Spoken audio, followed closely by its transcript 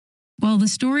While the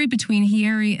story between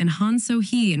Hyeri and Han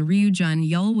So-hee and Ryujun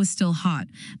Yeol was still hot,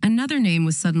 another name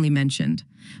was suddenly mentioned.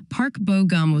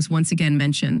 ParkBoGum was once again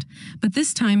mentioned, but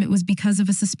this time it was because of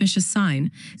a suspicious sign,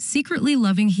 secretly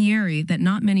loving Hyeri that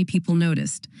not many people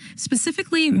noticed.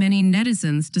 Specifically, many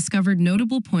netizens discovered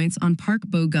notable points on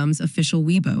ParkBoGum's official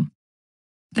Weibo.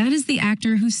 That is the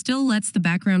actor who still lets the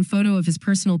background photo of his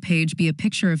personal page be a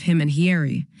picture of him and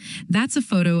Hyeri. That's a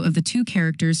photo of the two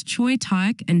characters Choi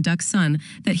Taek and Duck Sun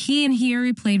that he and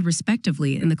Hyeri played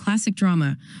respectively in the classic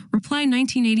drama Reply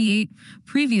 1988.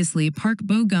 Previously,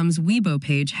 ParkBoGum's Weibo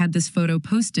page had this photo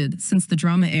posted since the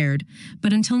drama aired,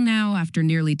 but until now, after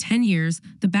nearly 10 years,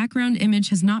 the background image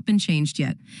has not been changed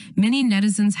yet. Many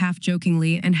netizens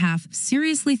half-jokingly and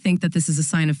half-seriously think that this is a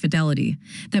sign of fidelity,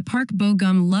 that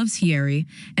ParkBoGum loves Hyeri,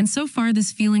 and so far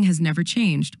this feeling has never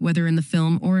changed, whether in the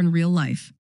film or in real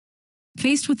life.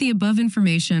 Faced with the above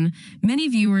information, many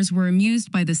viewers were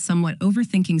amused by this somewhat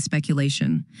overthinking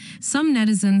speculation. Some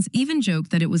netizens even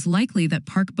joked that it was likely that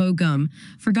ParkBoGum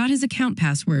forgot his account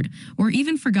password, or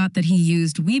even forgot that he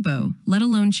used Weibo, let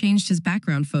alone changed his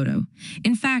background photo.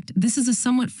 In fact, this is a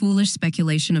somewhat foolish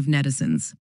speculation of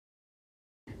netizens.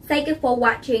 Thank you for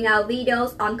watching our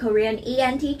videos on Korean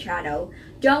ENT channel.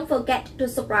 Don't forget to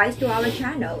subscribe to our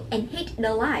channel and hit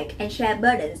the like and share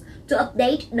buttons to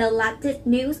update the latest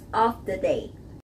news of the day.